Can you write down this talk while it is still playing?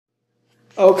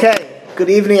Okay, good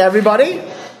evening, everybody.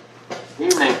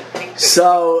 Evening.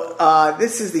 So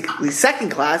this is the second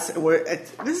class.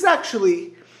 This is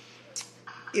actually,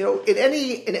 in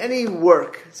any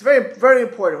work, it's very very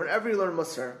important. Whenever you learn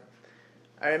Musar,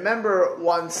 I remember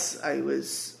once I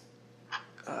was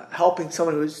helping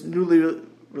someone who was newly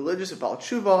religious about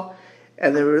tshuva,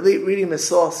 and they were reading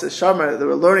Mesilas Yesharim. They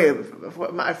were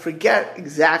learning. I forget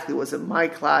exactly, was it my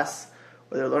class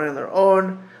or they were learning on their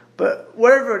own. But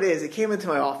whatever it is, it came into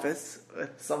my office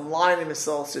with some line in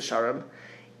Mesilas Yesharim,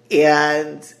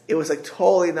 and it was like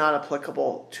totally not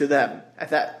applicable to them at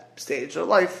that stage of their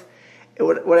life. And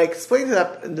what I explained to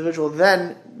that individual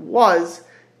then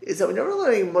is that when you're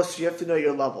learning Musar, you have to know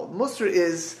your level. Musar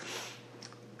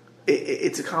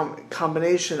it's a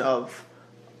combination of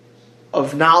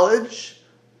knowledge,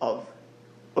 of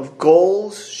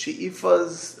goals,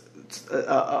 she'ifas,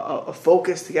 a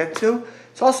focus to get to.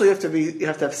 So also you have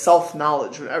to have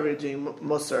self-knowledge whenever you're doing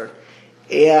Musar.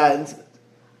 And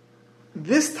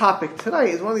this topic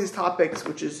tonight is one of these topics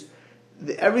which is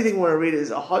everything we want to read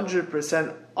is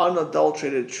 100%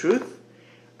 unadulterated truth.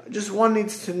 Just one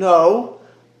needs to know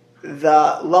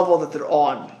the level that they're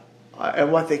on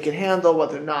and what they can handle,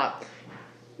 what they're not.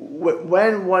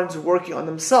 When one's working on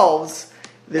themselves,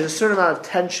 there's a certain amount of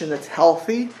tension that's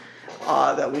healthy,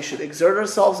 that we should exert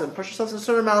ourselves and push ourselves. A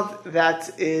certain amount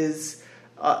that is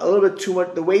a little bit too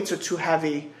much. The weights are too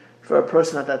heavy for a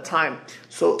person at that time.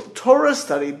 So Torah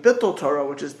study, Bittul Torah,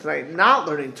 which is tonight not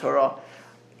learning Torah,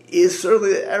 is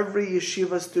certainly every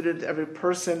yeshiva student, every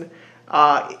person.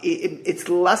 It's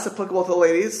less applicable to the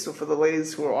ladies. So for the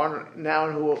ladies who are on now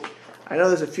and who, I know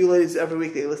there's a few ladies every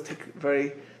week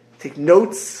they take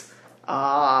notes,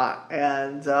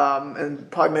 and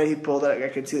probably many people that I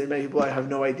can see that many people I have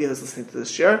no idea who's listening to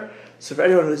this share. So for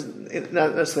anyone who's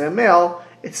not necessarily a male,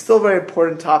 it's still a very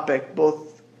important topic,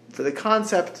 both for the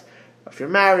concept, if you're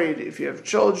married, if you have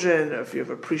children, if you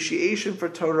have appreciation for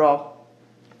Torah.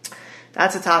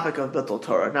 That's a topic of Bittul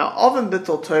Torah. Now, Oven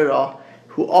Bittul Torah,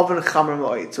 who Oven Chamer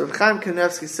Moed. So Rav Chaim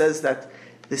Kanievsky says that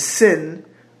the sin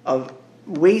of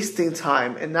wasting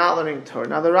time and not learning Torah.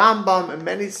 Now, the Rambam and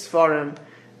many Sfarim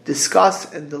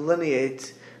discuss and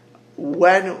delineate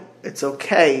when it's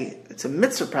okay, it's a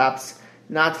mitzvah perhaps,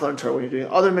 not to learn Torah. When you're doing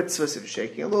other mitzvahs, if you're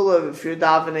shaking a lulav, if you're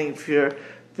davening, if you're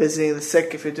visiting the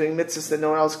sick, if you're doing mitzvahs that no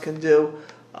one else can do,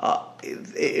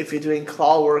 if you're doing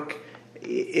klal work,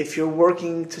 if you're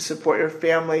working to support your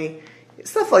family,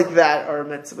 stuff like that are a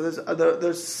mitzvah.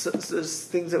 There's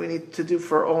things that we need to do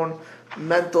for our own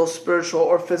mental, spiritual,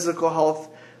 or physical health.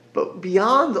 But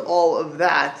beyond all of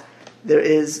that, there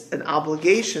is an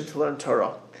obligation to learn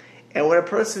Torah. And when a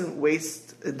person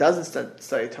doesn't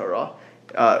study Torah,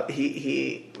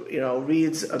 he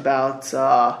reads about.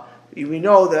 We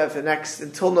know that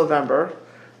until November,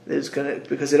 there's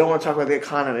because they don't want to talk about the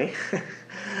economy.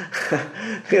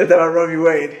 That on Roe v.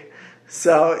 Wade.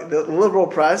 So the liberal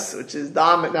press, which is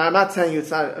dominant. Now I'm not telling you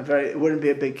it wouldn't be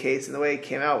a big case, and the way it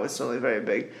came out was certainly very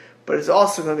big. But it's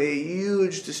also going to be a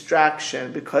huge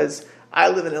distraction because I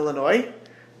live in Illinois.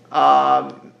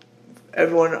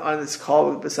 Everyone on this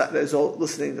call, that's all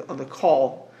listening on the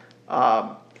call,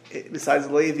 besides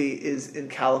Levi, is in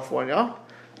California.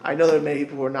 I know there are many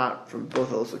people who are not from both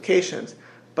of those locations.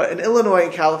 But in Illinois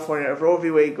and California, if Roe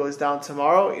v. Wade goes down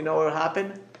tomorrow, you know what will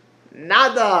happen?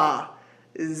 Nada!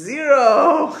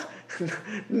 Zero!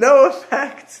 No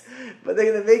effect! But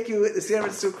they're going to make you, the San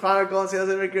Francisco Chronicle and San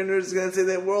Francisco News is going to say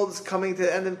the world is coming to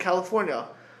an end in California.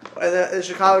 And the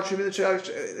Chicago Tribune,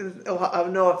 it'll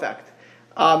have no effect.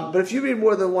 But if you read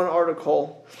more than one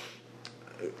article,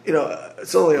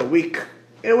 it's only a week.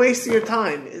 Wasting your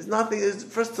time is nothing.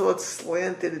 First of all, it's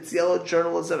slanted. It's yellow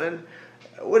journalism, and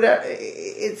whatever.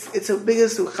 It's the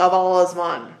biggest chaval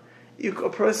hazman. A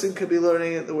person could be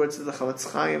learning the words of the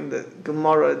Chavetz Chaim, the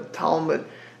Gemara, the Talmud.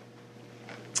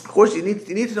 Of course, you need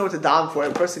to know what to daven for.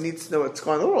 A person needs to know what's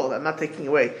going on in the world. I'm not taking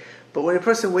away, but when a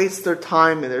person wastes their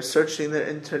time and they're searching the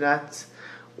internet,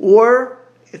 or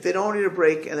if they don't need a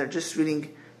break and they're just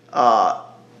reading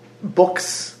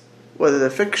books, whether they're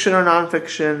fiction or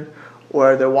nonfiction,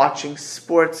 or they're watching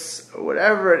sports, or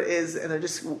whatever it is, and they're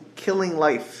just killing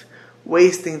life,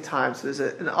 wasting time. So there's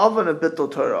an oven of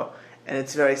Bittul Torah, and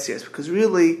it's very serious, because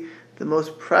really, the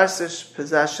most precious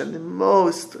possession that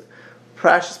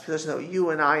you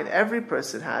and I and every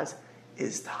person has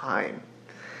is time.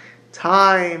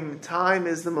 Time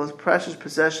is the most precious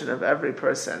possession of every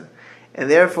person. And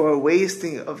therefore,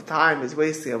 wasting of time is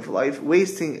wasting of life.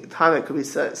 Wasting time that could be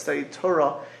studied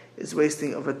Torah is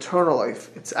wasting of eternal life.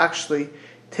 It's actually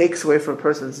takes away from a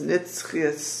person's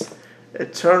nitzchias,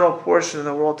 eternal portion in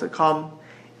the world to come.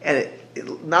 and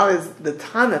not only is the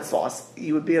time that's lost,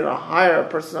 you would be a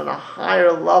person on a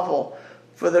higher level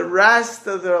for the rest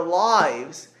of their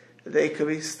lives. They could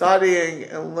be studying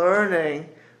and learning,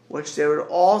 which they would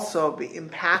also be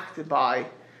impacted by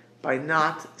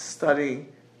not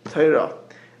studying Torah.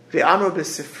 V'amru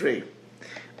b'sifri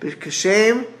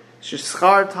b'kashem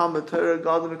sheschar Talmud Torah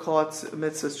gadol mikol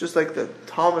mitzvahs, just like the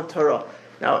Talmud Torah.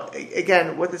 Now,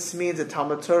 again, what this means that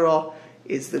Talmud Torah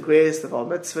is the greatest of all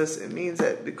mitzvahs. It means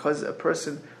that because a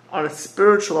person on a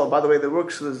spiritual level, by the way, the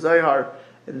works of the Zohar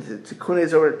and the Tikkun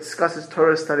Zohar discusses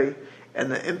Torah study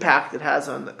and the impact it has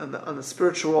on the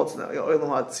spiritual world, Olam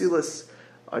HaTzilus,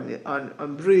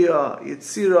 on Bria,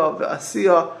 Yetzira,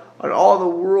 V'Asiya, on all the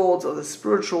worlds of the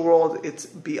spiritual world. It's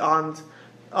beyond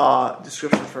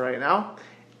description for right now.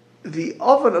 The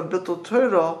oven of Bittul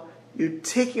Torah, you're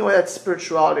taking away that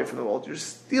spirituality from the world. You're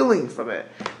stealing from it.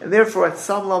 And therefore, at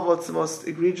some level, it's the most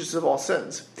egregious of all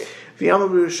sins. We know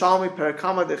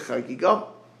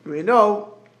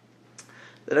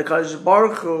that HaKadosh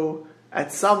Baruch Hu,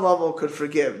 at some level, could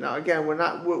forgive. Now, again,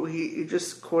 you're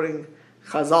just quoting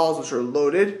Chazals, which are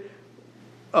loaded,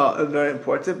 and very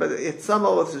important, but at some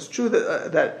level, it's true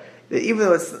that even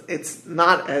though it's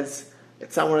not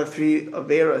one of the three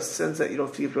Averas sins that you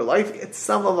don't forgive your life, at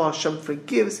some level, Hashem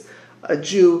forgives a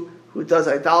Jew who does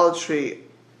idolatry,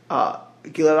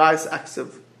 gilarais, acts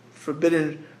of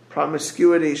forbidden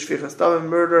promiscuity, shvichas damim,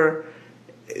 murder,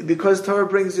 because Torah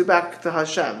brings you back to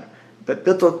Hashem. But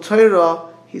Bittul Torah,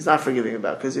 He's not forgiving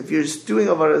about, because if you're just doing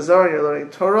Avodah Zarah and you're learning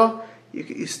Torah,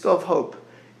 you still have hope.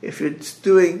 If you're just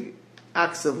doing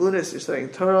acts of lunacy, you're studying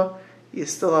Torah, you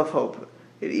still have hope.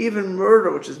 And even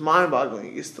murder, which is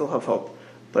mind-boggling, you still have hope.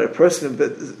 But a person who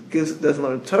doesn't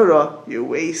learn Torah, you're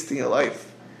wasting your life.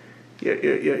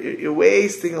 You're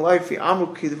wasting your life. The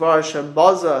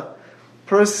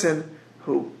person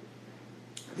who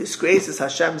disgraces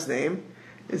Hashem's name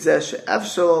is that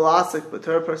but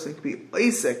Torah person can be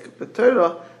Isaac, but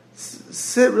Torah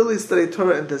really study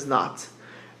Torah and does not.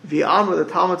 The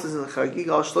Talmud says in the Chagig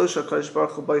al Shlosha Kadosh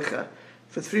Baruch Hu Boicha,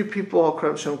 for three people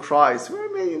Hashem cries.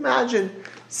 Maybe imagine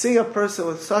seeing a person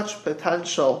with such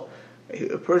potential.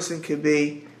 A person could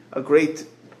be a great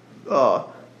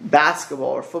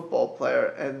basketball or football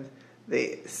player, and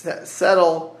they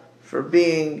settle for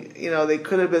being, they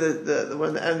could have been one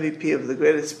of the MVP of the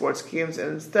greatest sports games,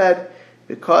 and instead,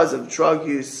 because of drug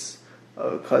use,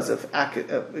 because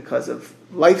of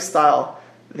lifestyle,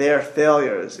 they're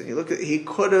failures. And you look he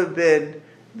could have been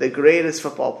the greatest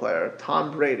football player,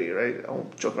 Tom Brady, right? I'm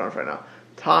joking around right now.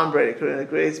 Tom Brady could have been the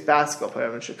greatest basketball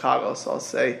player in Chicago. So I'll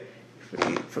say,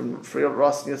 from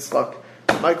Ross and Yitzchak,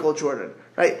 Michael Jordan,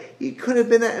 right? He could have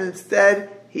been that, and instead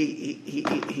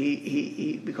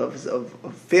he because of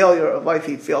failure of life,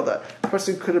 he failed that. The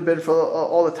person could have been for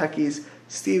all the techies,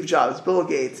 Steve Jobs, Bill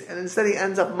Gates, and instead he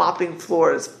ends up mopping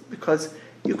floors because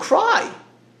you cry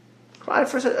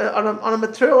for on a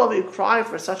material level. You cry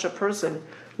for such a person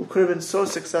who could have been so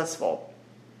successful.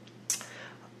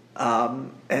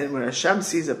 And when Hashem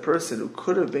sees a person who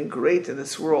could have been great in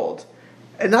this world,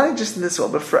 and not just in this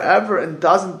world, but forever, and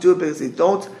doesn't do it because they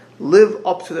don't live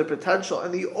up to their potential,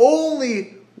 and the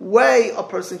only way a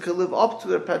person can live up to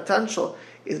their potential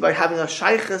is by having a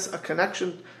shaykhus, a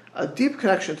connection, a deep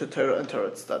connection to Torah and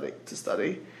Torah to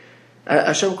study.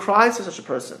 Hashem cries for such a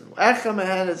person. Echem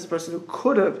Mehen is a person who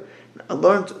could have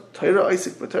learned Torah,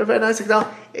 Isaac, but Torah and Isaac.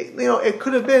 Now, it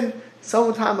could have been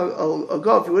some time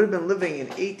ago, if you would have been living in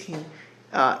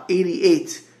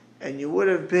 1888, and you would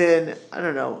have been,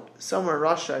 somewhere in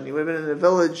Russia, and you would have been in a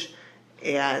village,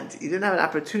 and you didn't have an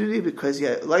opportunity because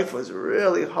life was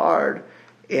really hard,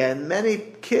 and many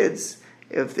kids,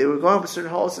 if they were going up to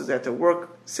certain houses, they had to work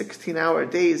 16-hour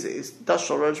days. The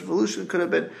Industrial Revolution could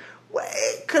have been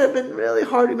really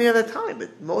hard to me at that time.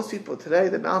 But most people today,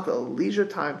 the amount of leisure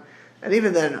time, and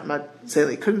even then, I'm not saying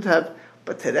they couldn't have,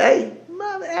 but today,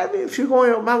 if you're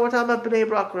going, we're talking about Bnei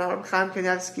Brak, around Chaim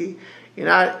Kanievsky, you're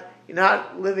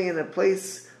not living in a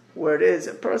place where it is.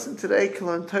 A person today can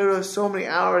learn Torah so many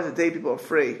hours a day. People are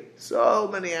free. So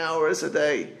many hours a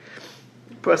day.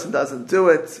 The person doesn't do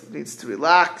it. Needs to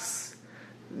relax.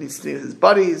 Needs to meet his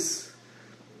buddies.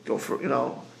 Go for,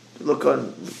 look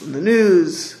on the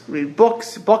news. Read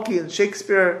books. Bucky and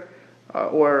Shakespeare.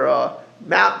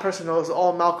 Person knows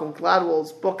all Malcolm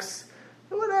Gladwell's books.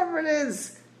 Whatever it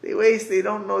is. They waste. They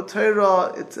don't know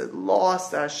Torah. It's a loss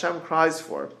that Hashem cries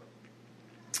for.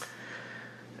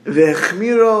 And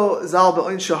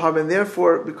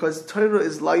therefore, because Torah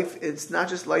is life, it's not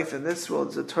just life in this world,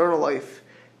 it's eternal life.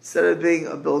 Instead of being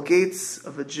a Bill Gates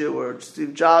of a Jew or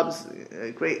Steve Jobs,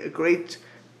 a great,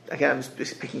 again, I'm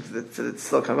speaking for the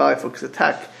Silicon Valley folks, the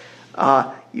tech,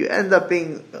 you end up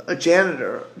being a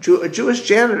janitor, a Jewish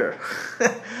janitor.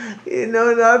 You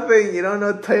know nothing. You don't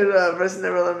know Torah. A person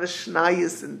never learned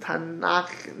Mishnayos and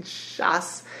Tanakh and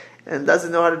Shas, and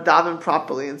doesn't know how to daven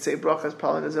properly and say brachas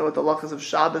probably doesn't know what the halachas of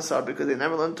Shabbos are because they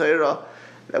never learned Torah.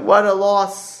 What a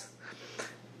loss!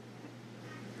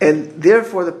 And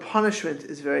therefore, the punishment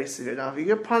is very severe. Now, if you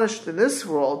get punished in this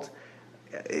world,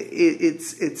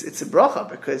 it's a bracha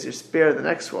because you're spared the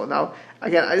next world. Now,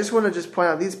 again, I just want to point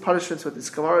out these punishments. What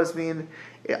these gemaras mean.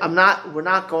 We're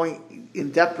not going in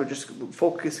depth. We're just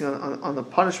focusing on the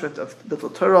punishment of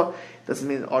Bittul Torah. It doesn't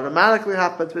mean it automatically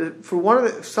happens, but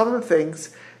for some of the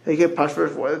things that you get punished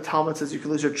for, the Talmud says you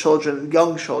can lose your children,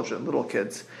 young children, little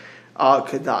kids,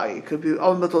 could die. It could be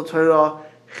Bittul Torah.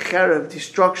 Cherev,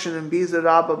 destruction, and Biza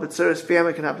Rabbah, but serious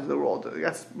famine can happen to the world.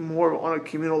 That's more on a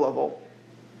communal level.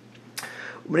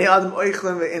 A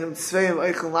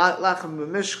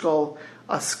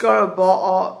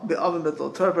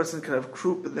person can have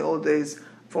croup in the old days,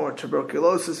 former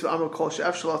tuberculosis,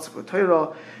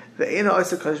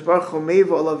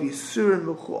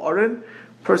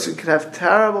 person can have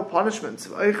terrible punishments.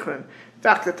 In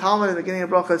fact, the Talmud in the beginning of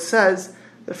Bracha says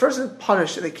the person is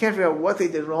punished and they can't figure out what they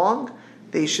did wrong.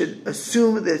 They should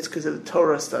assume that it's because of the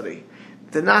Torah study.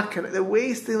 They're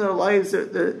wasting their lives.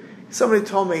 Somebody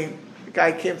told me, a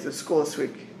guy came to the school this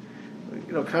week,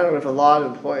 kind of with a lot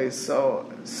of employees. So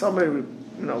somebody,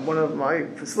 one of my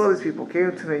facilities people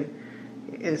came to me,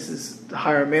 and this is the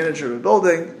higher manager of a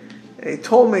building, and he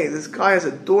told me this guy has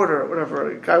a daughter,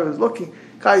 whatever,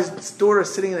 guy's daughter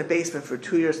is sitting in a basement for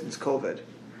 2 years since COVID.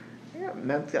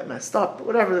 Got messed up,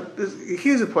 whatever.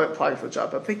 He was applying for a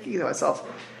job. I'm thinking to myself,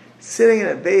 sitting in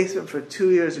a basement for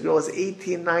 2 years. The girl is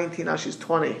 18, 19, now she's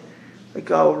 20. Like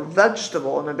a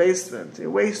vegetable in a basement. You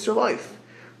waste your life.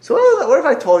 So what if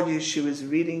I told you she was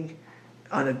reading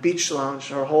on a beach lounge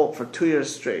for 2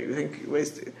 years straight? You think you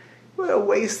wasted? What a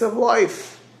waste of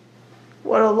life.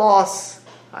 What a loss.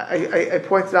 I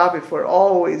pointed out before, it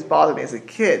always bothered me as a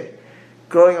kid,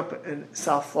 growing up in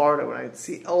South Florida, when I'd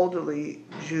see elderly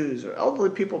Jews, or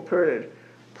elderly people, period,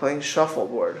 playing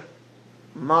shuffleboard.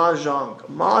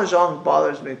 Mahjong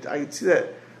bothers me. I can see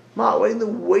that.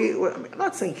 I'm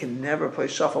not saying you can never play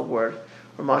shuffleboard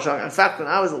or mahjong. In fact, when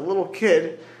I was a little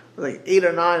kid, like 8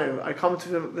 or 9, and I come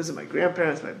to visit my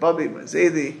grandparents, my bubby, my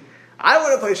zaydi, I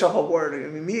want to play shuffleboard.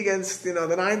 Me against the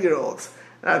 9-year-olds,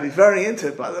 and I'd be very into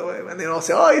it. By the way, and they'd all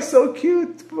say, "Oh, he's so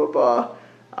cute."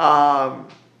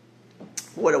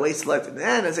 What a waste of life. And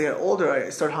then as I got older, I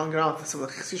started hanging out with some of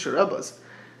the Chassidus Rebbes.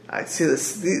 I'd see the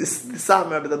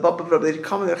Sam Rebbe, the Baba Rebbe, they'd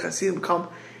come in, the Chassidim come,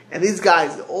 and these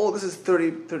guys, this is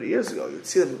 30 years ago, you'd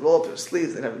see them roll up their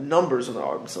sleeves, they'd have numbers on their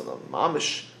arms, on them,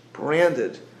 mamish,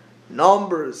 branded,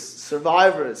 numbers,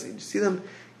 survivors, and you see them,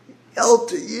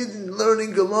 Elter Yidden,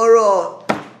 learning Gemara,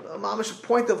 mamish, a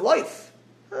point of life.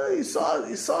 You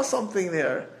saw something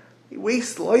there. You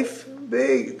waste life,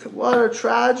 big, what a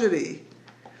tragedy.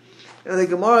 And the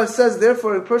Gemara says,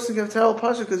 therefore, a person can have terrible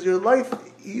punishment because you're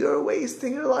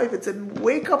wasting your life. It's a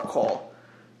wake-up call.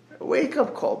 A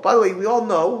wake-up call. By the way, we all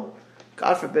know,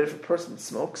 God forbid, if a person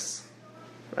smokes,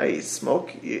 right? You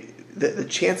smoke, the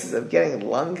chances of getting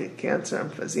lung cancer,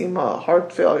 emphysema,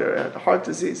 heart failure, and heart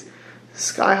disease,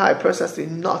 sky high. A person has to be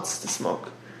nuts to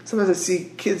smoke. Sometimes I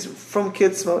see kids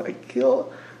smoke. I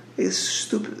kill these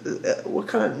stupid. What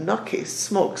kind of nutcase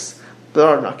smokes? There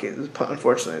are nutcases.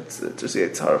 Unfortunately,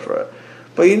 it's hard for it.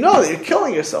 But you know that you're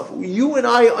killing yourself. You and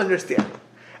I understand.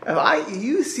 If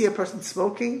you see a person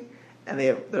smoking and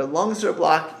their lungs are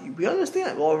black, we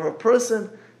understand. Well, if a person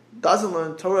doesn't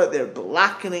learn Torah, they're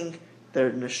blackening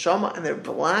their neshama and they're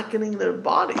blackening their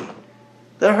body.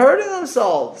 They're hurting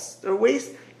themselves.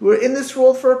 We're in this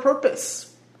world for a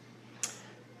purpose.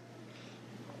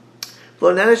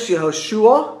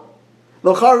 Yehoshua,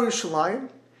 Lochar Yerushalayim.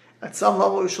 At some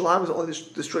level, Yerushalayim was only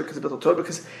destroyed because of Bittul Torah.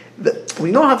 Because when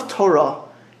you don't have Torah,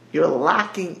 you're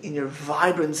lacking in your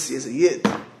vibrancy as a Yid.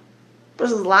 The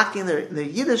person is lacking in their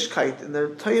Yiddishkeit, in their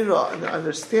Torah, in their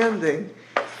understanding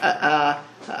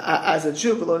as a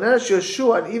Jew.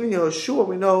 Yehoshua, and even Yehoshua,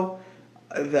 we know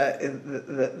that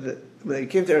when he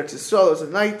came to Eretz Yisrael, there was a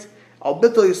night. Al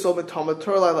Bittul Yisrael b'Talmud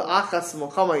Torah la'achas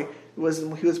Mulchamai.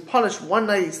 He was punished. One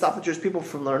night he stopped the Jewish people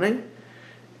from learning,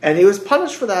 and he was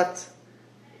punished for that.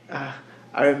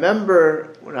 I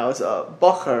remember when I was a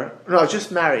bacher, I was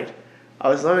just married. I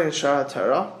was learning in Shara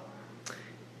Torah,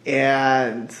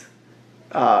 and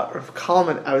Rav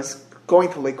Kalman, I was going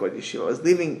to Lakewood Yeshiva. I was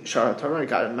leaving Shara Torah. I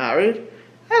got married.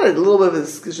 I had a little bit of a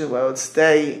discussion where I would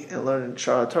stay and learn in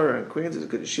Shara Torah in Queens. It was a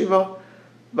good yeshiva,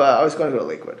 but I was going to go to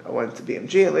Lakewood. I went to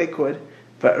BMG in Lakewood,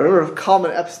 but I remember Rav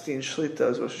Kalman Epstein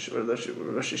Shlita was Rosh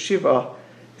Yeshiva,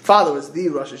 father was the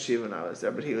Rosh Hashiva when I was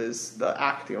there, but he was the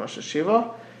acting Rosh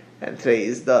Hashiva, and today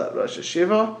he's the Rosh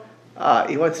Hashiva.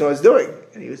 He wanted to know what I was doing,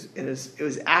 and it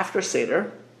was after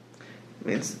Seder. It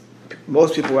means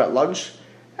most people were at lunch,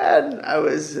 and I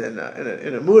was in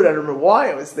a mood. I don't remember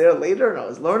why. I was there later, and I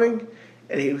was learning,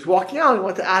 and he was walking out, and he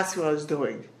wanted to ask me what I was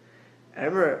doing. And I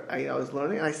remember I was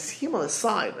learning, and I see him on the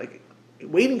side, like,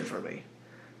 waiting for me.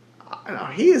 Now,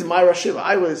 he is my Rosh Hashiva.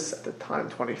 I was, at the time,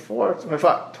 24,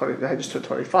 25, 20, I just turned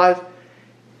 25,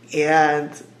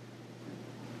 and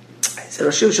I said,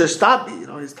 Rosh Hashiva should stop me.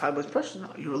 His time was precious.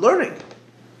 No, you were learning.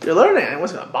 You're learning. I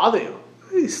wasn't going to bother you.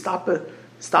 You stop a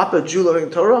Jew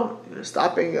learning Torah. You're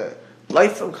stopping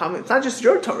life from coming. It's not just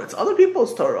your Torah. It's other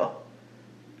people's Torah.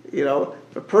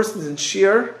 If a person's in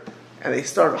Shir and they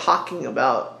start hawking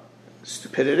about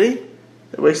stupidity,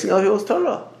 they're wasting other people's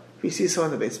Torah. If you see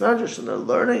someone in the base medrash and they're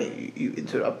learning, you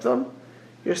interrupt them,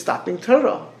 you're stopping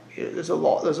Torah. There's a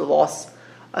loss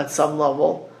at some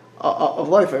level of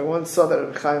life. I once saw that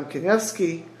Reb Chaim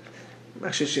Kanievsky,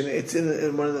 actually it's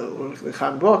in one of the Reb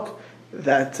Chaim book,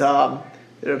 that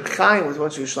Reb Chaim was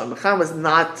once in Yerushalayim. Reb Chaim was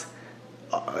not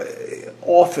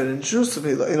often in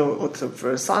Jerusalem.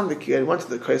 For a Sandik, he went to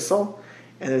the Kreisel,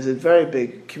 and there's a very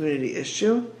big community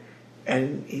issue,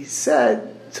 and he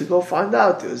said to go find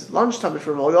out. It was lunchtime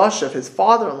before Rav Yosef, his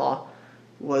father-in-law,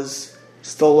 was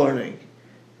still learning.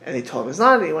 And he told him it's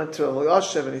not, and he went to Rav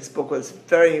Yosef and he spoke with this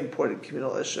very important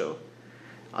communal issue.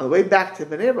 On the way back to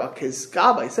Bnei Brak, his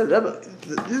Gabbai, he said, Rebbe,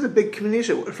 this is a big community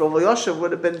issue. If Rav Yosef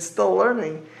would have been still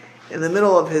learning in the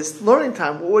middle of his learning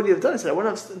time, what would he have done? He said, I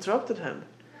wouldn't have interrupted him.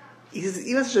 He says,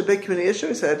 even such a big community issue,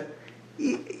 he said,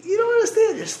 you don't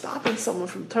understand, you're stopping someone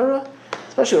from Torah,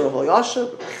 especially Rav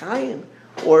Yosef, Chaim.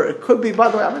 Or it could be, by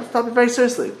the way, I'm going to stop it very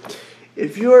seriously.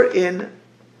 If you're in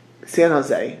San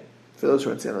Jose, for those who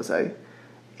are in San Jose,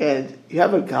 and you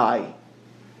have a guy,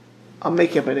 I'm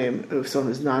making up a name of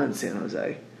someone who's not in San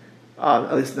Jose,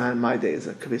 at least not in my days,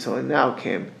 it could be someone now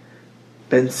came,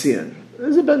 Ben Zion.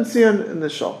 There's a Ben Zion in the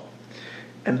show.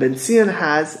 And Ben Zion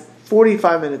has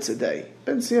 45 minutes a day.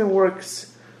 Ben Zion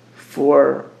works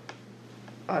for,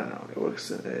 I don't know, he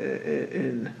works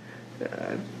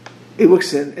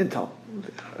in Intel.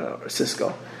 Or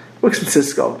Cisco. Works in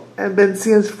Cisco. And Ben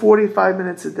Zion's 45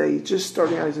 minutes a day. He's just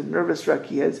starting out. He's a nervous wreck.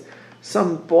 He has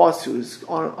some boss who's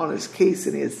on his case,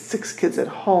 and he has 6 kids at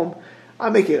home.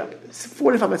 I'm making it up. It's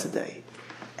 45 minutes a day.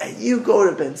 And you go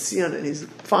to Ben Zion, and he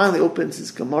finally opens his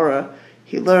Gemara.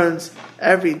 He learns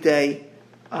every day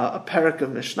a parak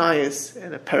of Mishnayos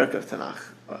and a parak of Tanakh.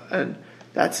 And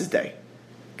that's his day.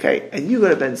 Okay? And you go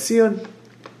to Ben Zion,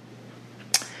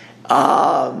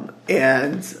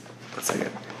 and one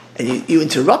second. And you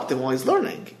interrupt him while he's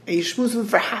learning. And you schmooze him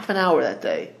for half an hour that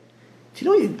day. Do you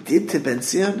know what you did to Ben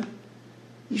Zion?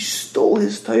 You stole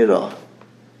his Torah.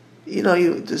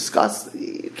 You discussed.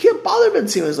 You can't bother Ben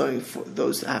Zion with learning for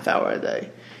those half hour a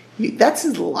day. That's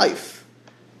his life.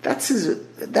 That's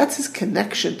his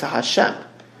connection to Hashem.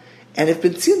 And if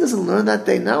Ben Zion doesn't learn that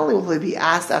day, not only will he be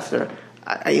asked after,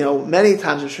 many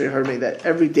times I'm sure you heard me that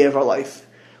every day of our life,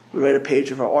 we write a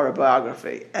page of our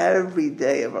autobiography every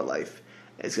day of our life.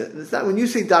 It's not when you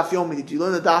say Daf Yomi. Did you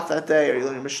learn the Daf that day, or you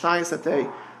learn your Mishnayos that day,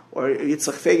 or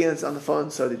Yitzchak Fagin is on the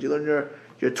phone? So did you learn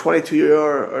your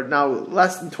 22-year or now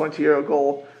less than 20-year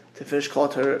goal to finish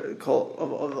of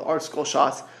the art school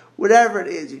shots? Whatever it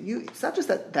is, it's not just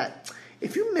that.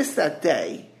 If you miss that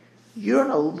day, you're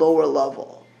on a lower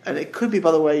level, and it could be,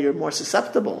 by the way, you're more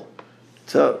susceptible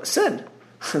to sin.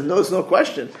 There's no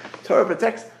question. Torah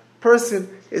protects. Person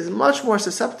is much more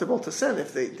susceptible to sin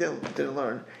if they didn't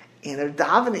learn, and their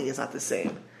davening is not the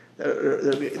same.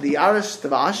 The Arish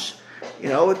Tavash,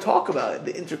 would talk about it,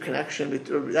 the interconnection.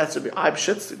 That's Ab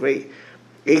Shitz, the great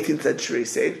 18th century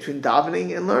sage, between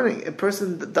davening and learning. A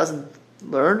person that doesn't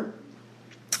learn,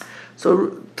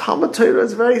 so Talmud Torah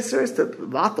is very serious to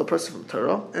block the person from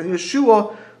Torah, and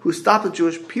Yeshua, who stopped the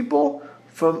Jewish people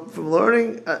from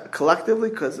learning collectively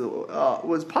because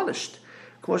was punished.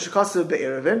 And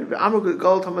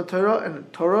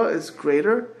Torah is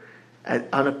greater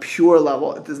on a pure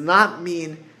level. It does not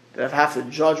mean that I have to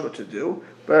judge what to do,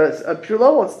 but it's a pure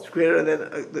level. It's greater than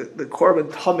the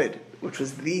Korban Tamid, which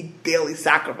was the daily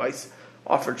sacrifice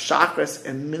offered Shachris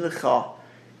and Mincha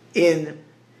in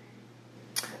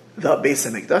the Beis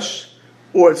HaMikdash,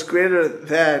 or it's greater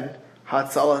than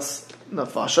Hatzalas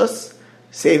Nafashas,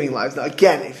 saving lives. Now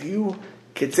again, if you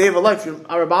could save a life,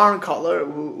 Rabbi Aaron Kotler,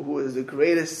 who is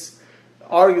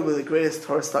arguably the greatest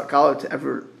Torah scholar to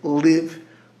ever live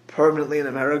permanently in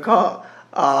America,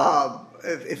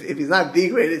 if he's not the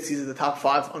greatest, he's in the top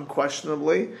 5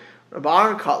 unquestionably. Rabbi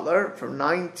Aaron Kotler,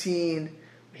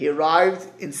 he arrived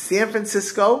in San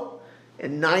Francisco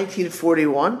In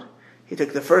 1941, he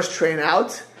took the first train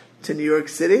out to New York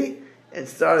City and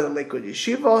started the Lakewood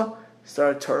Yeshiva,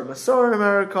 started Torah Masorah in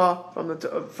America, from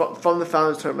the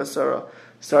founders of Torah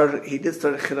Masorah. He did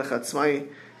start Chinuch Atzmai,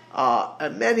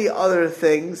 and many other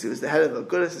things. He was the head of the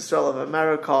Agudas Yisrael of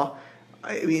America.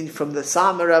 I mean, from the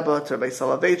Satmar Rebbe to Rabbi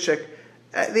Soloveitchik,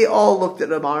 they all looked at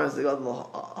Reb Aaron as the Gadol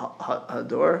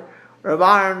Hador. Reb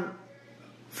Aaron,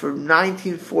 from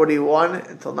 1941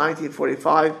 until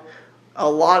 1945, a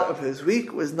lot of his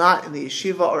week was not in the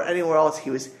yeshiva or anywhere else. He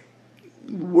was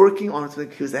working on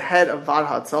something. He was the head of Vad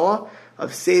Hatzalah,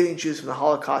 of saving Jews from the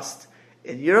Holocaust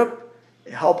in Europe,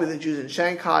 helping the Jews in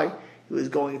Shanghai. He was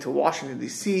going to Washington,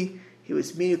 D.C. He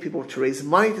was meeting people to raise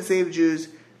money to save Jews.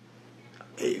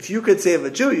 If you could save a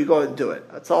Jew, you go and do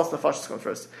it. That's all the Nefashos come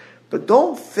first. But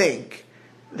don't think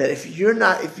that why did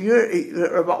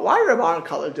Reb Aaron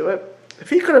Kotler do it? If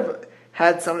he could have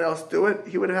had someone else do it,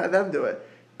 he would have had them do it.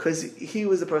 Because he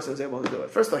was the person who was able to do it.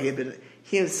 First of all,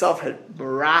 he himself had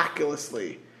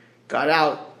miraculously got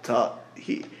out to,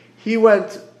 he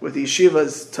went with the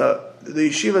yeshivas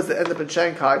that ended up in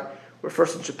Shanghai were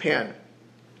first in Japan.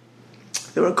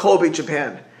 They were in Kobe,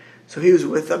 Japan. So he was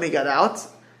with them, he got out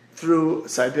through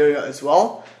Siberia as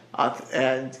well,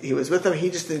 and he was with them.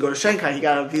 He just didn't go to Shanghai, he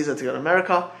got a visa to go to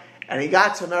America, and he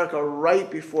got to America right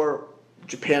before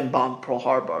Japan bombed Pearl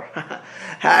Harbor.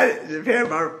 Had Japan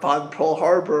bombed Pearl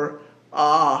Harbor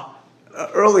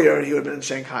earlier, he would have been in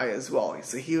Shanghai as well.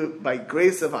 So he, by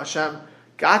grace of Hashem,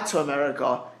 got to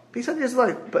America. But he said his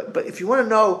life. But if you want to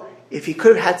know if he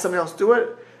could have had someone else do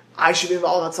it, I should be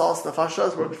involved in Hatzalah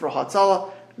Nefashos, working for Hatzalah.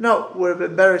 No, would have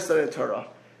been better studying Torah.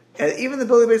 And even the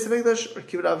Billy Beis HaMikdash or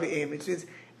Kibbutz Avi'im, which means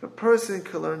if a person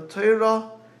can learn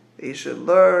Torah, he should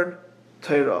learn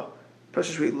Torah. A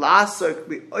person should be lasik,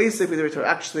 be oisik with the Torah.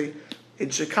 Actually, in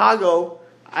Chicago,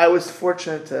 I was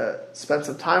fortunate to spend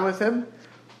some time with him.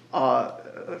 I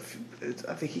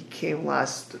think he came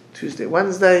last Tuesday,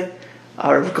 Wednesday.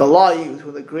 Rav Galai, who was one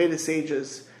of the greatest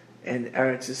sages in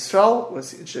Eretz Yisrael,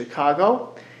 was in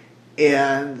Chicago.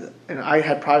 And I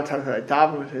had private time that I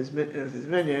davened with his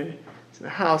minyan. It's in the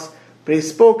house. But he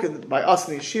spoke by us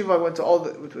in the yeshiva. I went to all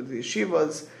the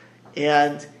yeshivas.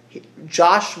 And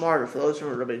Josh Martyr, for those who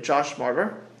remember Rabbi Josh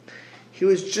Martyr, he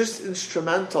was just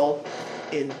instrumental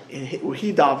in where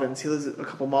he davens. He lives a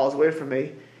couple miles away from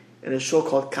me in a shul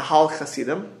called Kahal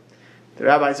Chasidim. The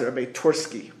rabbis are Rabbi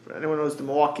Tursky. Anyone knows the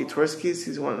Milwaukee Turskys?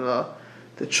 He's one of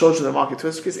the children of the Milwaukee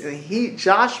Turskys.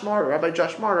 And Rabbi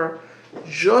Josh Martyr,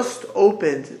 just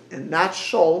opened in that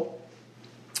shul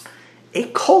a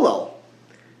kollel,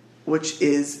 which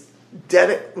is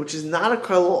not a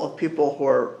kollel of people who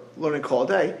are learning kol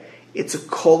day. It's a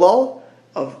kollel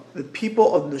of the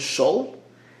people of the shul,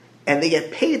 and they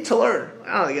get paid to learn.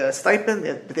 I don't know, they get a stipend,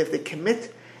 but they have to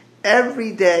commit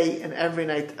every day and every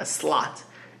night a slot.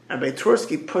 And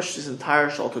Beitursky pushed his entire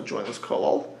shul to join this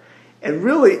kollel. And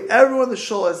really, everyone in the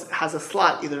shul has a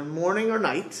slot, either morning or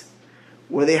night,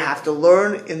 where they have to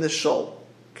learn in the shul.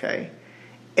 Okay?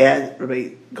 And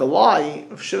Rabbi Galai,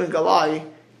 of Shimon Galai,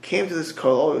 came to this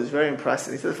kollel. He was very impressed.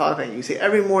 And he said the following thing. You say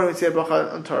every morning when you say a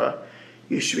bracha on Torah,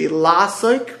 you should be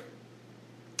lasik,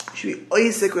 you should be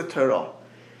oisik with Torah.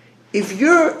 If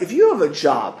you have a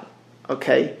job,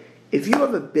 okay, if you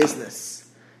have a business,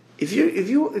 if you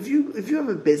have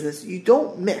a business, you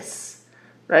don't miss,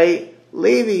 right?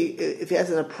 Levi, if he has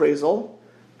an appraisal,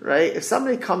 right? If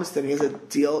somebody comes to him, he has a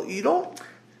deal, you don't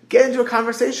get into a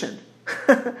conversation.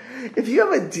 If you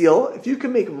have a deal, if you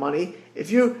can make money, if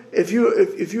you have,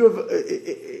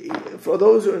 for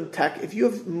those who are in tech, if you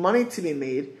have money to be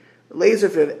made, laser,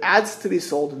 if you have ads to be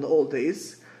sold in the old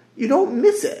days, you don't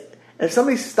miss it. And if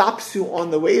somebody stops you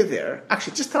on the way there,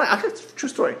 actually, just tonight, true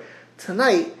story.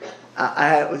 Tonight, I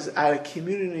had a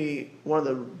community, one of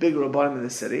the big rabbanim in the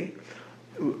city.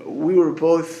 We were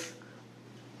both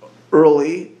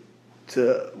early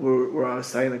to where I was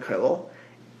studying the kollel,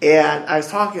 and I was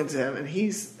talking to him, and I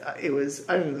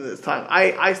didn't know this time.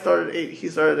 I started at 8, he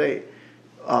started at 8.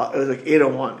 It was like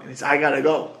 8:01, and he said, I gotta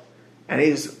go. And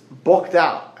he just booked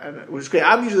out, and it was great.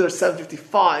 I'm usually there at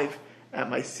 7:55 at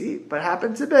my seat, but it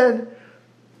happened to be,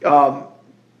 I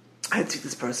had to see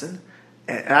this person,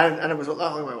 and I was looking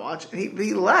at my watch, and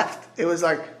he left. It was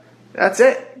like, that's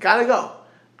it, gotta go.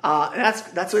 And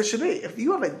that's what it should be. If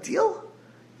you have a deal,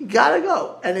 you gotta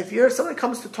go. And if somebody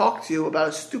comes to talk to you about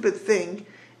a stupid thing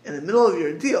in the middle of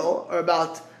your deal, or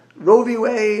about Roe v.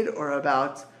 Wade, or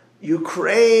about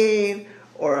Ukraine,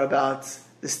 or about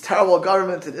this terrible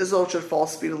government in Israel should fall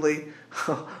speedily,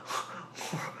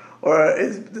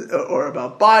 or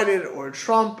about Biden, or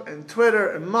Trump, and Twitter,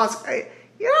 and Musk,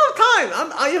 You don't have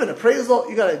time. I have an appraisal.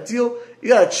 You got a deal. You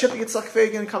got a chip. You get suck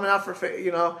fagan coming out for,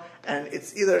 and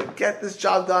it's either get this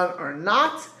job done or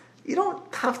not. You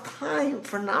don't have time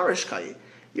for narishkai.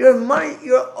 Your money,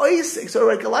 you're Isaac. So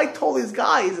like I told these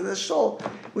guys in the show,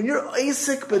 when you're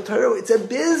Isaac B'Torah, it's a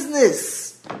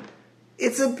business.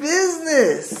 It's a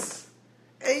business.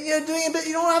 And you're doing it, but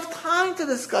you don't have time to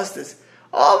discuss this.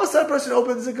 All of a sudden a person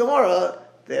opens the Gemara,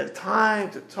 they have time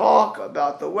to talk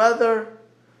about the weather,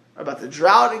 about the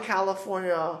drought in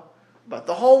California, about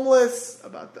the homeless,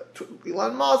 about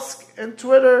Elon Musk and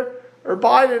Twitter, or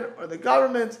Biden, or the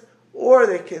government, or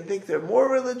they can think they're more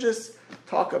religious,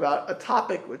 talk about a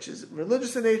topic which is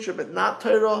religious in nature but not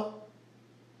Torah.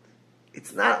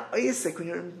 It's not Asik. When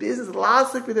you're in business, the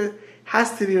last thing there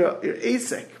has to be your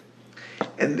Asik.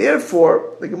 And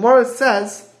therefore, the Gemara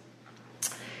says,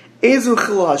 Ezu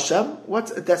Chil Hashem,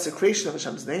 what's a desecration of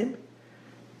Hashem's name?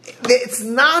 It's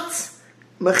not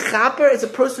Mechaper, it's a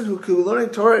person who could be learning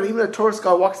Torah, and even a Torah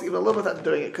scholar walks even a little bit without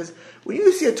doing it. Because when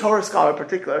you see a Torah scholar in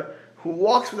particular who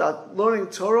walks without learning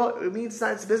Torah, it means it's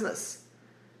not his business.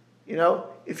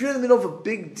 If you're in the middle of a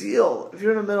big deal, if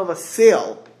you're in the middle of a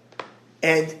sale,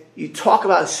 and you talk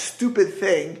about a stupid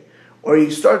thing, or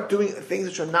you start doing things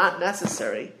which are not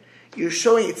necessary, you're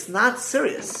showing it's not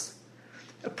serious.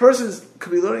 A person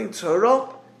could be learning Torah,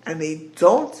 and they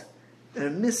don't, they're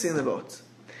missing the boat.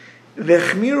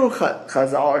 V'chmiru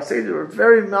Chazal, say they were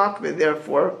very makbid,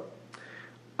 therefore,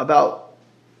 about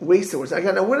wasted words.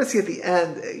 Again, I want to see at the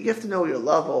end, you have to know your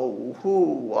level,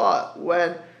 who, what,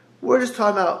 when. We're just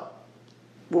talking about,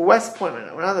 we're West Point right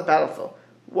now, we're not on the battlefield.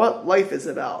 What life is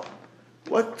about.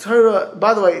 What Torah,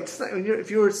 by the way, it's not,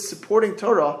 if you're supporting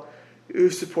Torah, you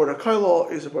support a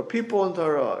kollel, you support people in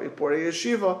Torah, you support a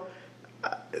yeshiva.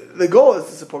 The goal is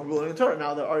to support people in Torah.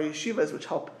 Now, there are yeshivas which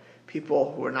help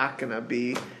people who are not going to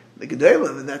be the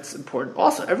gedolim, and that's important.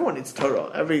 Also, everyone needs Torah.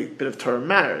 Every bit of Torah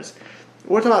matters.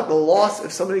 We're talking about the loss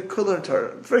if somebody could learn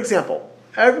Torah. For example,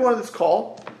 everyone on this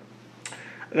call,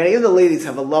 and even the ladies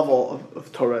have a level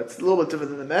of Torah. It's a little bit different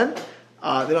than the men.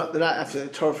 They're not after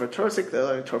Torah for Torah's sake. They're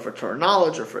learning Torah for Torah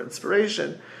knowledge or for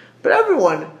inspiration. But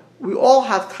everyone, we all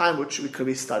have time which we could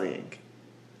be studying.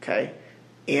 Okay?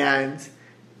 And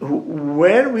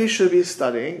when we should be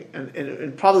studying,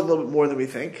 and probably a little bit more than we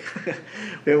think,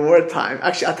 we have more time.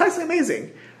 Actually, I'll tell you something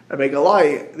amazing. Rabbi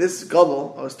Galai, this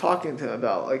gadol, I was talking to him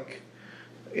about,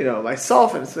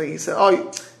 myself and something. He said,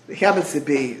 he happens to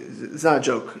be, it's not a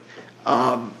joke,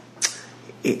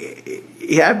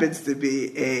 he happens to be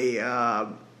he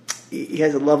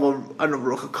has a level of, I don't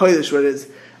know, Ruach HaKodesh, what it is.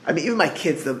 I mean, even my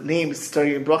kids, the names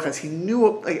starting in brachas, he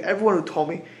knew, everyone who told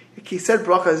me, he said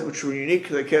brachas which were unique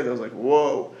to the kids. I was like,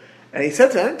 whoa. And he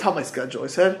said to me, I didn't tell my schedule. He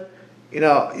said,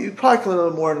 you probably can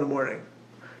learn more in the morning.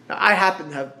 Now, I happen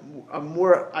to have I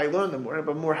learn in the morning,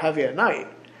 but more heavy at night.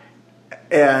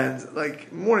 And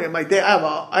morning in my day,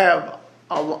 I have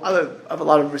a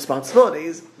lot of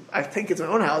responsibilities. I have 10 kids in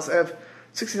my own house. I have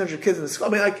 1,600 kids in the school.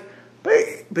 I mean,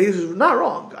 but he was not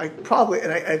wrong. I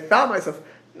found myself,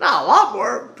 not a lot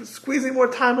more, squeezing more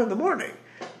time in the morning.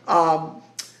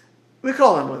 We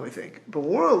call them when we think. But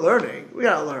when we're learning, we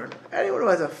gotta learn. Anyone who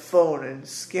has a phone and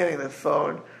scanning the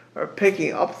phone, or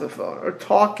picking up the phone, or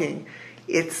talking,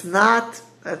 that's not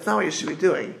what you should be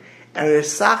doing. And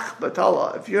Risach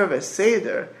Batala, if you have a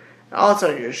Seder, and all of a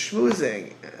sudden you're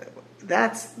schmoozing,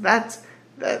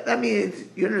 that means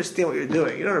you understand what you're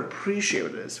doing. You don't appreciate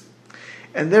what it is.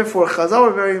 And therefore, Chazal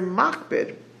were very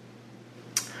makbid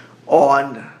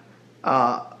on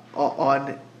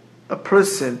a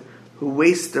person who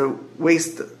waste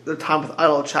their time with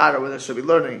idle chatter when they should be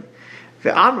learning.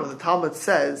 The Talmud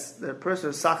says that a person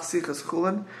who sach sichas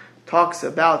chulin talks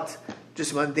about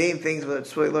just mundane things, whether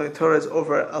it's really learning Torah, is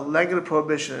over a negative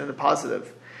prohibition and a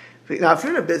positive. Now, if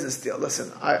you're in a business deal,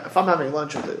 listen, if I'm having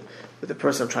lunch with the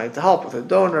person I'm trying to help, with a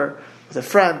donor, with a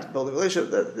friend, building a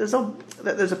relationship,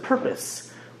 there's a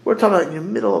purpose. We're talking about in the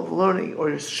middle of learning, or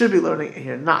you should be learning, and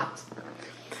you're not.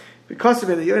 Because of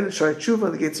it, you're in the Shari Tshuva,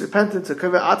 and the gates of repentance, a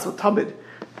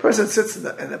person sits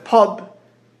in a pub,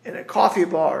 in a coffee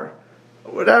bar,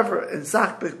 or whatever, and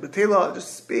Zach B'Tela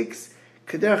just speaks,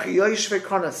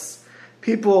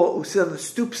 people who sit on the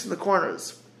stoops in the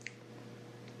corners.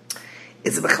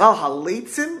 It's a Bechal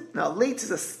HaLeitzim. Now, Leitz is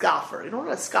a scoffer. You know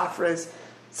what a scoffer is?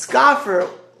 Scoffer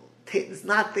does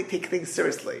not take things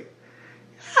seriously.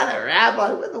 Not a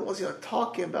rabbi, what was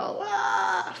talking about?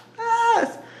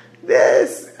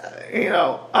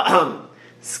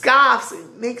 Scoffs,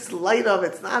 it makes light of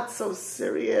it. It's not so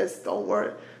serious. Don't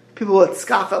worry. People would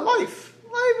scoff at life.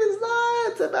 Life is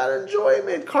not. It's about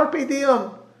enjoyment. Carpe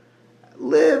diem.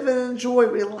 Live and enjoy.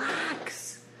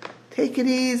 Relax. Take it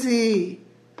easy.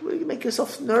 You make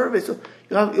yourself nervous.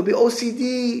 You'll be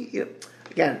OCD.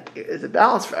 Again, it's a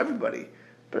balance for everybody.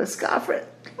 But a scaffer,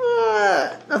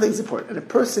 nothing's important. And a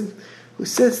person who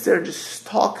sits there and just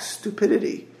talks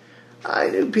stupidity. I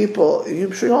knew people,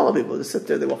 I'm sure you all know people, they sit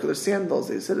there, they walk with their sandals,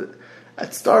 they sit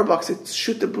at Starbucks, they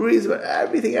shoot the breeze about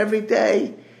everything every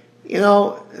day,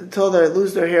 until they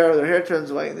lose their hair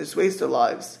turns white, and they just waste their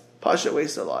lives. Pasha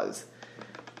waste their lives.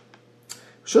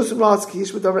 And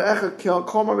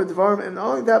not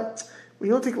only that, when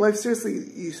you don't take life seriously,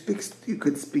 you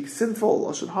could speak sinful,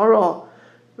 lashon hara,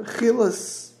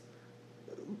 chilas,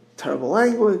 terrible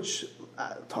language,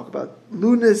 talk about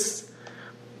lewdness,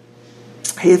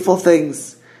 hateful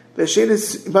things. By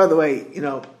the way,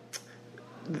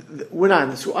 we're not in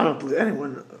this. I don't believe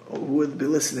anyone who would be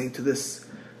listening to this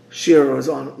shir or is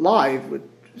on live would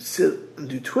sit and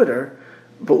do Twitter.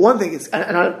 But one thing is,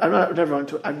 and I'm never on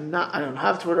Twitter. I don't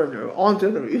have Twitter. I'm never on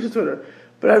Twitter. I never use Twitter.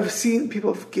 But I've seen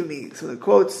people give me some of the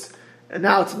quotes, and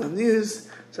now it's in the news.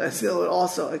 So I see it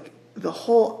also. Like the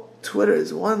whole Twitter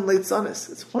is one leitzanis.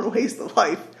 It's one waste of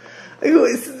life. Like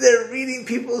they're reading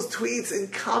people's tweets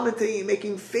and commenting and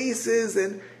making faces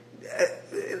and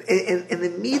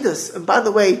the midas. And by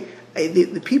the way,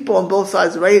 the people on both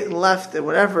sides, right and left and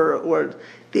whatever, or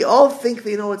they all think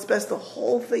they know what's best. The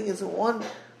whole thing is one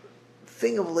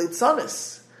thing of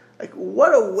leitzanis. Like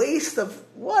what a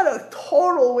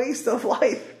total waste of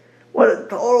life. What a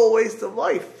total waste of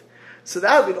life. So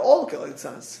that would all get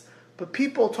leitzanis. But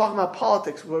people talking about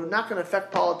politics, we're not going to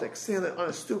affect politics, sitting on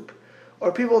a stoop.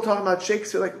 Or people talking about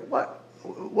Shakespeare, like,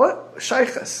 what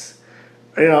shaykhs?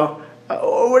 Or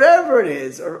whatever it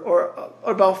is, or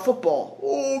about football.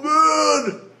 Oh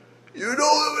man,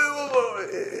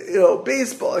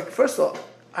 baseball. Like, first of all,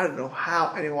 I don't know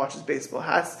how anyone watches baseball. It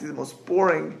has to be the most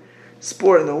boring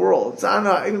sport in the world. So I'm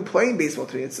not even playing baseball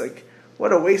to me. It's like,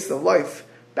 what a waste of life.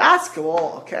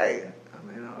 Basketball, okay.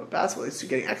 Basketball is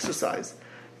getting exercise.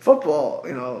 Football,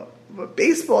 but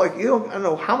baseball, I don't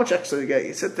know how much exercise you get.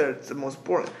 You sit there, it's the most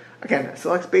boring. Again, so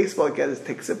like baseball, I get is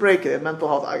takes a break, mental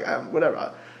health, whatever.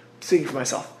 I'm speaking for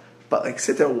myself. But like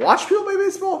sit there and watch people play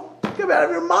baseball? Get out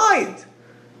of your mind.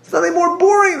 It's nothing more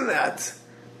boring than that.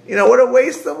 What a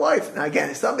waste of life. Now again,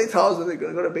 if somebody tells me they're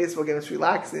going to go to a baseball game, it's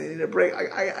relaxing, they need a break,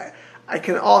 I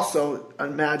can also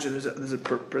imagine there's a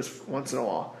purpose once in a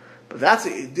while. But that's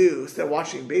what you do. Instead of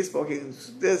watching baseball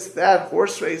games, this, that,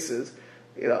 horse races,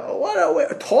 what a way,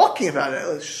 talking about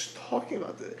it, talking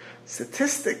about the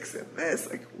statistics and this,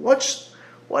 like what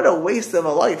a waste of a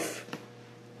life.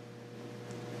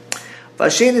 Now,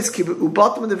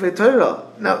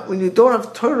 when you don't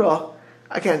have Torah,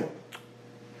 again,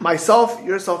 myself,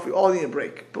 yourself, we all need a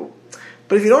break. But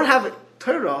if you don't have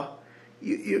Torah,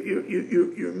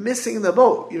 you're missing the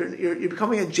boat. You're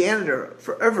becoming a janitor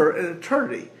forever in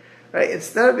eternity, right?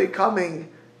 Instead of becoming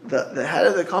the head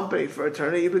of the company for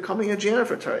eternity, you're becoming a janitor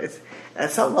for eternity. At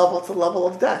some level, it's a level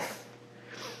of death.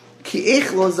 You're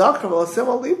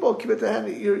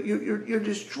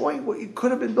destroying what you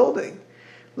could have been building.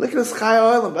 Look at this Chai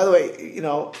Olam. By the way,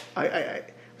 I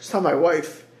just tell my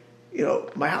wife,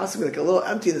 my house is going to get a little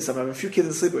empty this summer. I have a few kids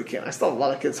in sleepaway camp. I still have a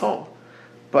lot of kids home.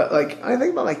 But I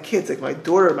think about my kids, like my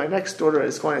next daughter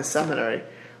is going to seminary.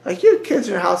 Like you have kids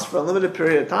in your house for a limited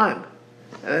period of time.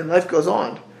 And then life goes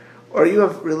on. Or you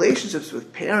have relationships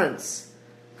with parents,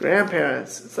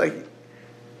 grandparents. It's like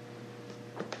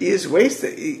you just waste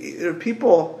it. There are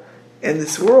people in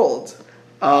this world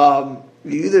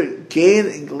you either gain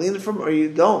and glean from or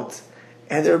you don't.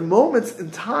 And there are moments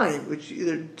in time which you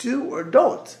either do or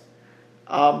don't.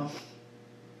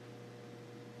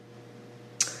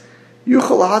 You have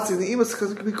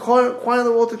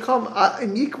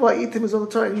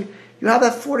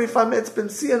that 45 minutes been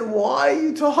seeing. Why are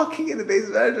you talking in the base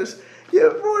of address? You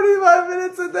have 45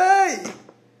 minutes a day.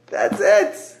 That's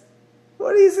it.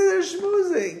 What do you say they're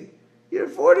schmoozing? You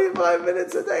have 45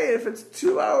 minutes a day. If it's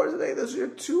 2 hours a day, those are your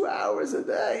 2 hours a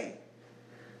day.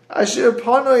 Asher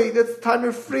Panoi, that's the time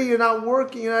you're free. You're not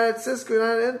working. You're not at Cisco. You're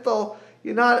not at Intel.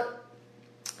 You're not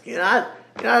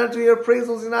doing your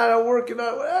appraisals. You're not at work. You're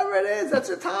not whatever it is. That's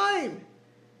your time.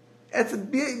 It's a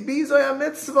bizoy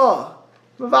mitzvah.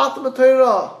 It's an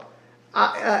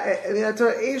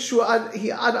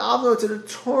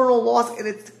eternal loss, and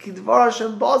it's Kidvar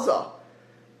Hashem Baza.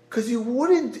 Because you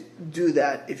wouldn't do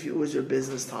that if it was your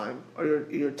business time or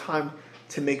your time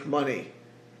to make money.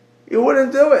 You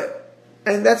wouldn't do it.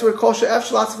 And that's where Kol She'ef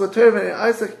Shlatz V'Torah and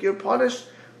Isaac, you're punished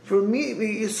for me,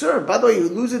 you serve. By the way, you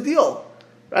lose a deal.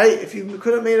 Right? If you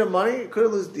could have made a money, you could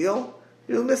have lost a deal,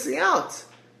 you're missing out.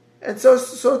 And so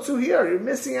too here, you're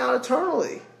missing out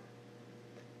eternally.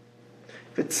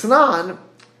 V'tznan,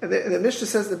 And the Mishnah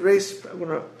says the brace, I'm going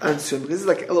to end soon, because this is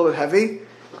like a little bit heavy,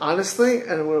 honestly,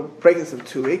 and we're breaking this in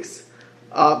 2 weeks.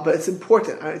 But it's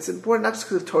important. It's important not just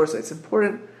because of Torah, it's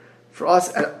important for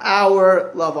us at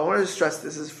our level. I want to stress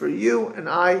this is for you and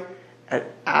I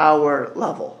at our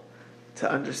level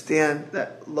to understand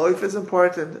that life is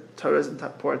important, Torah is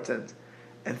important,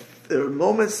 and there are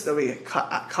moments that we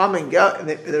come and go, and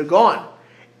they're gone.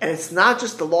 And it's not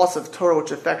just the loss of Torah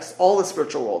which affects all the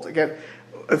spiritual world. Again,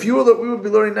 if you were, we would be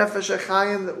learning Nefesh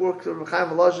HaChaim, the work of Chaim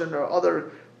Volozhin, or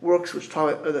other works which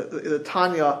talk about the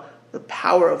Tanya, the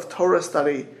power of Torah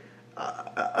study,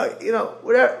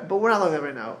 whatever. But we're not learning that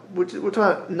right now. We're talking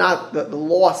about not the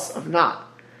loss of not.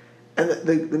 And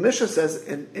the Mishnah says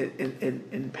in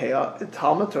Peah, in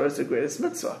Talmud Torah is the greatest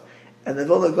mitzvah. And the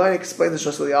Vilna Gaon explains the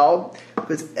Shas L'Yal,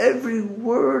 because every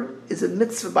word is a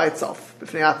mitzvah by itself,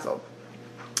 b'fnei atzov.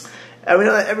 And we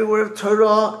know that every word of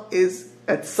Torah is,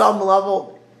 at some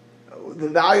level, the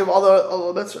value of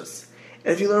all the mitzvahs.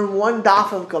 And if you learn one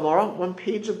daf of Gemara, one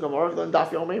page of Gemara, you learn daf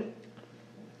yomi,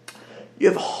 you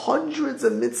have hundreds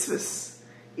of mitzvahs,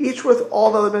 each worth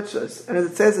all the other mitzvahs. And as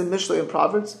it says in Mishlei and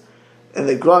Proverbs, and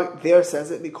the Gra there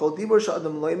says it, we call dibur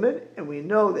sha'adam loimed, and we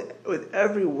know that with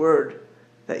every word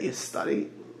that you study,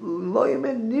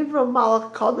 loimed nivra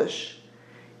malach kadosh,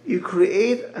 you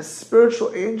create a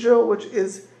spiritual angel which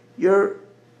is your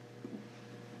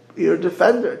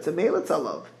defender. It's a meilitz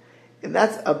alav. And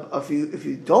that's if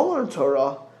you don't learn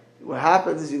Torah, what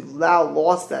happens is you've now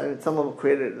lost that, and some level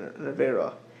created an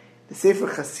avera. The Sefer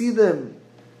Chasidim,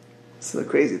 this is a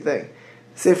crazy thing.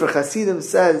 The Sefer Chasidim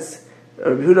says,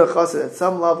 Rabbi Yehuda Chassid, at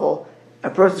some level, a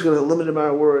person's going to have a limited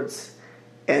amount of words,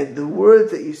 and the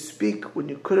words that you speak when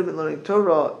you could have been learning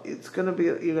Torah, it's going to be,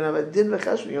 you're going to have a din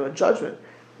v'cheshbon, you have a judgment.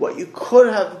 What you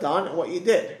could have done and what you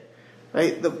did,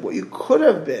 right? What you could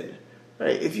have been.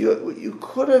 Right? What you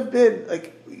could have been,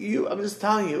 I'm just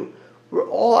telling you, we're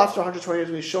all after 120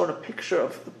 years, we've shown a picture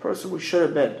of the person we should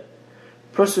have been,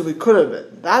 the person we could have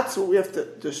been. That's what we have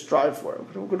to strive for.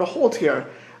 We're going to hold here.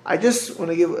 I just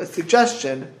want to give a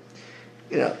suggestion.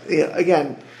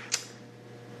 Again,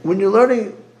 when you're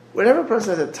learning, whenever a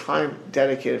person has a time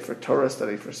dedicated for Torah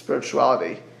study, for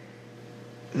spirituality,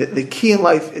 the key in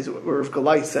life is what Rav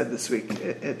Galai said this week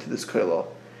to this koilo.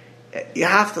 You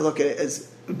have to look at it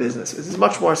as business. This is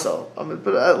much more so,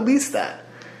 but at least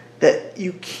that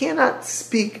you cannot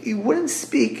speak. You wouldn't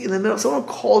speak in the middle. If someone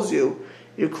calls you,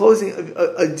 you're closing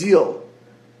a deal,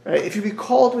 right? If you be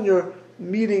called when you're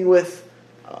meeting with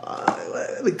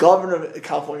the governor of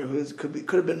California, who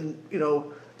could have been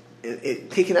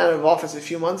taken out of office a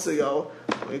few months ago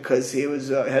because he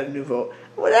had a new vote.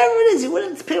 Whatever it is, you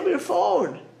wouldn't pick up your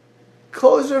phone.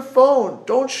 Close your phone.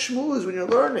 Don't schmooze when you're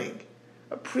learning.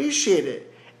 Appreciate it.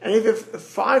 And if you have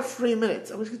 5 free minutes,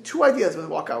 I'm going to give 2 ideas I'm going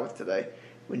to walk out with today.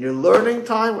 When you're learning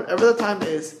time, whatever the time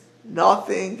is,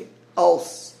 nothing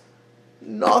else.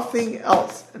 Nothing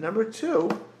else. And number 2,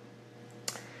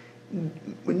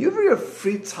 when you have your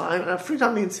free time, and free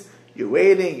time means you're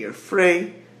waiting, you're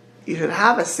free, you should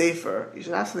have a sefer, you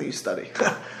should have something you study.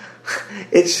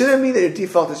 It shouldn't mean that your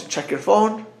default is to check your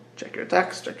phone, check your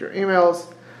text, check your emails,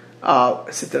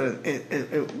 sit there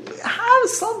and have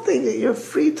something that your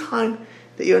free time,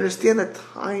 that you understand that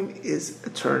time is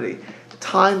eternity.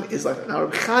 Time is life. Now,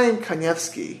 Reb Chaim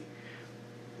Kanievsky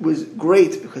was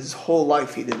great because his whole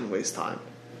life he didn't waste time.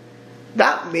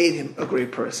 That made him a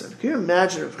great person. Can you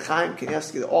imagine if Chaim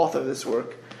Kanievsky, the author of this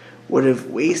work, would have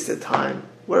wasted time?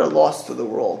 What a loss to the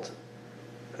world.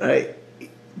 Right?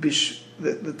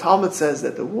 The Talmud says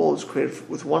that the world was created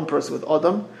with one person, with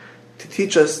Adam, to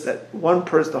teach us that one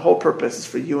person, the whole purpose is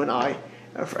for you and I,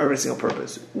 for every single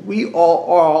purpose. We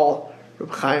all are all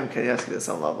Reb Chaim Kanievsky at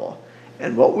some level.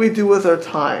 And what we do with our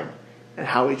time and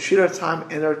how we treat our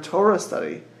time in our Torah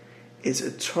study is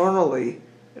eternally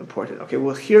important. Okay,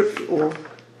 we'll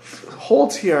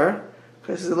hold here,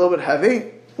 because it's a little bit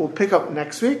heavy. We'll pick up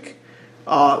next week,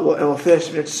 and we'll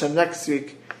finish next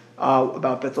week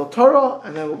about Betel Torah,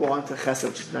 and then we'll go on to Chesed,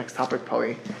 which is the next topic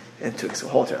probably in 2 weeks. So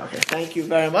hold here. Okay, thank you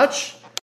very much.